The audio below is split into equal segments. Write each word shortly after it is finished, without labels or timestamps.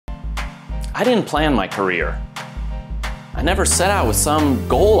I didn't plan my career. I never set out with some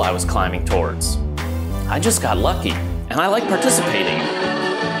goal I was climbing towards. I just got lucky, and I like participating.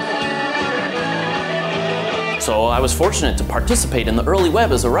 So I was fortunate to participate in the early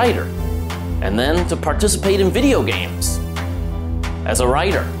web as a writer, and then to participate in video games as a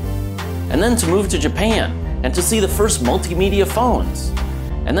writer, and then to move to Japan and to see the first multimedia phones,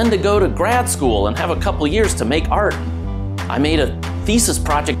 and then to go to grad school and have a couple years to make art. I made a thesis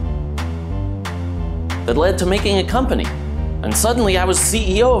project that led to making a company, and suddenly I was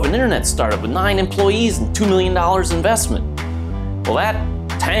CEO of an internet startup with 9 employees and $2 million investment. Well, that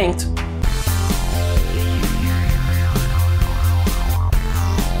tanked.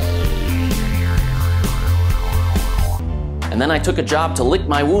 And then I took a job to lick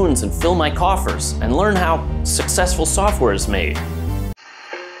my wounds and fill my coffers and learn how successful software is made.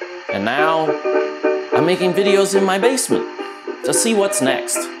 And now I'm making videos in my basement to see what's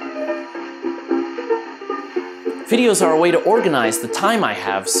next. Videos are a way to organize the time I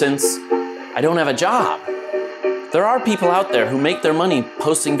have since I don't have a job. There are people out there who make their money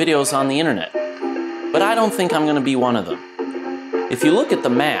posting videos on the internet, but I don't think I'm going to be one of them. If you look at the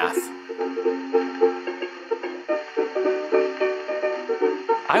math,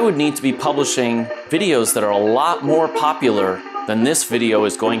 I would need to be publishing videos that are a lot more popular than this video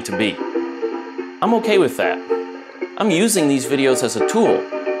is going to be. I'm okay with that. I'm using these videos as a tool.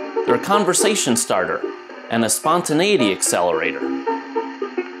 They're a conversation starter and a spontaneity accelerator.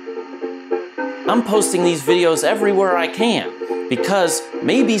 I'm posting these videos everywhere I can because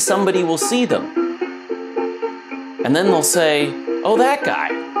maybe somebody will see them. And then they'll say, oh, that guy.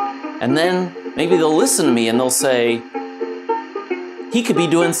 And then maybe they'll listen to me and they'll say, he could be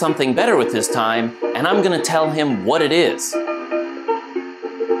doing something better with his time, and I'm going to tell him what it is.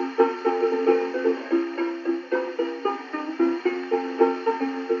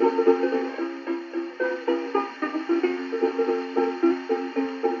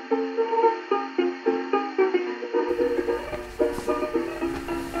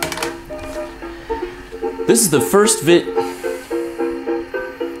 This is the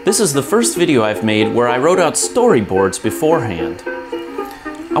first video I've made where I wrote out storyboards beforehand.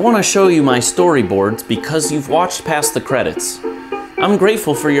 I want to show you my storyboards because you've watched past the credits. I'm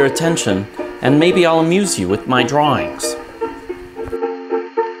grateful for your attention, and maybe I'll amuse you with my drawings.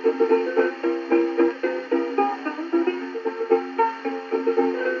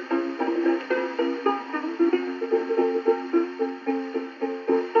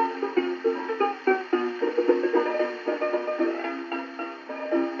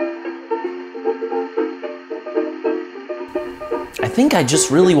 I think I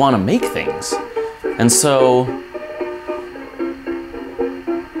just really want to make things, and so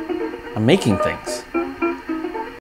I'm making things.